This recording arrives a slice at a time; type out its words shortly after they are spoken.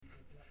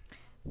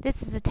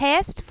This is a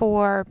test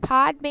for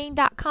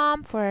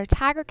podbean.com for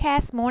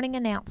TigerCast morning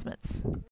announcements.